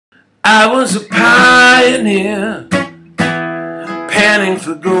I was a pioneer, panning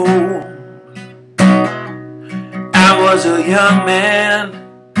for gold. I was a young man,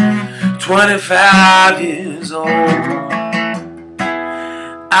 25 years old.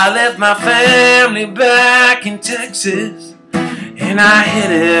 I left my family back in Texas, and I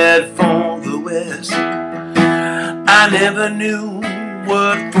headed for the West. I never knew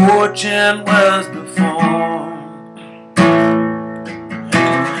what fortune was before.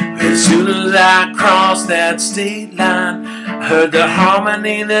 As soon as I crossed that state line, I heard the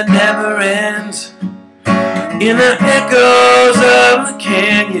harmony that never ends, in the echoes of the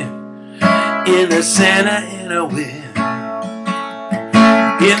canyon, in the Santa Ana wind,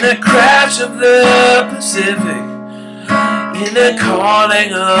 in the crash of the Pacific, in the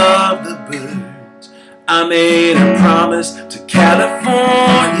calling of the birds. I made a promise to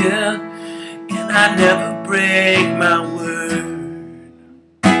California, and I never break my word.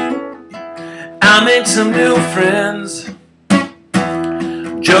 I made some new friends,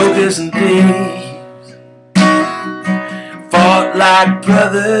 jokers and thieves, fought like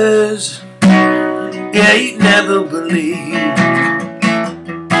brothers, yeah, you'd never believe.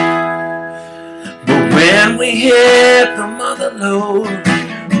 But when we hit the mother lode,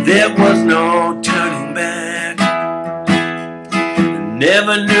 there was no turning back. I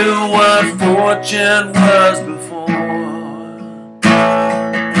never knew what fortune was before.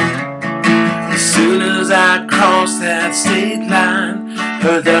 As soon as I crossed that state line,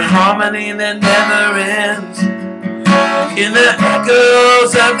 heard the harmony that never ends, in the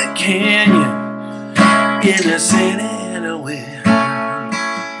echoes of the canyon, in the Santa Ana wind,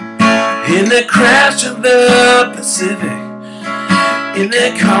 in the crash of the Pacific, in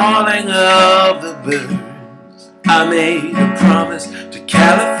the calling of the birds. I made a promise to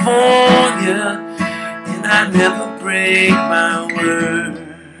California, and I never break my word.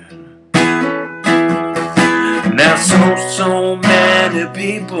 Now so many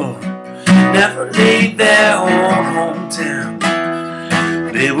people never leave their own hometown.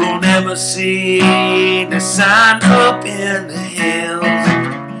 They will never see the sign up in the hills.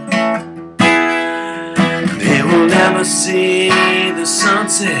 They will never see the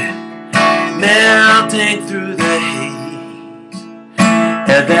sunset melting through the haze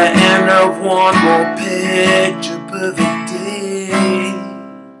at the end of one more picture perfect day.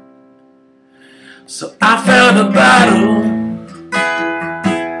 So I found a bottle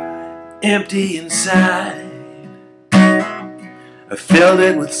empty inside. I filled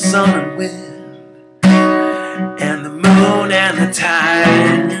it with sun and wind, and the moon and the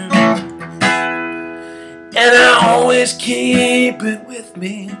tide. And I always keep it with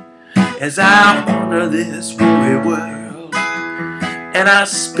me as I wander this weary world. And I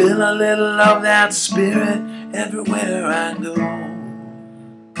spill a little of that spirit everywhere I go.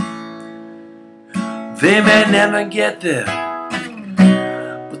 They may never get there,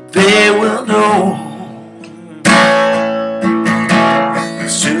 but they will know.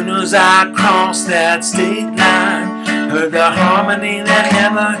 As soon as I crossed that state line, heard the harmony that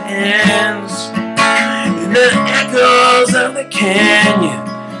never ends, in the echoes of the canyon,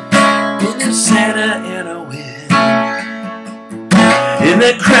 in the Santa Ana wind, in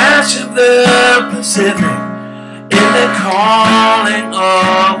the crash of the Pacific, in the calling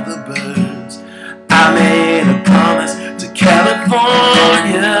of the birds. I made a promise to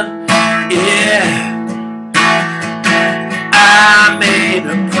California, yeah. I made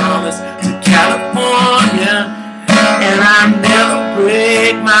a promise to California, and I never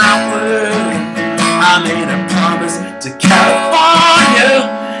break my word.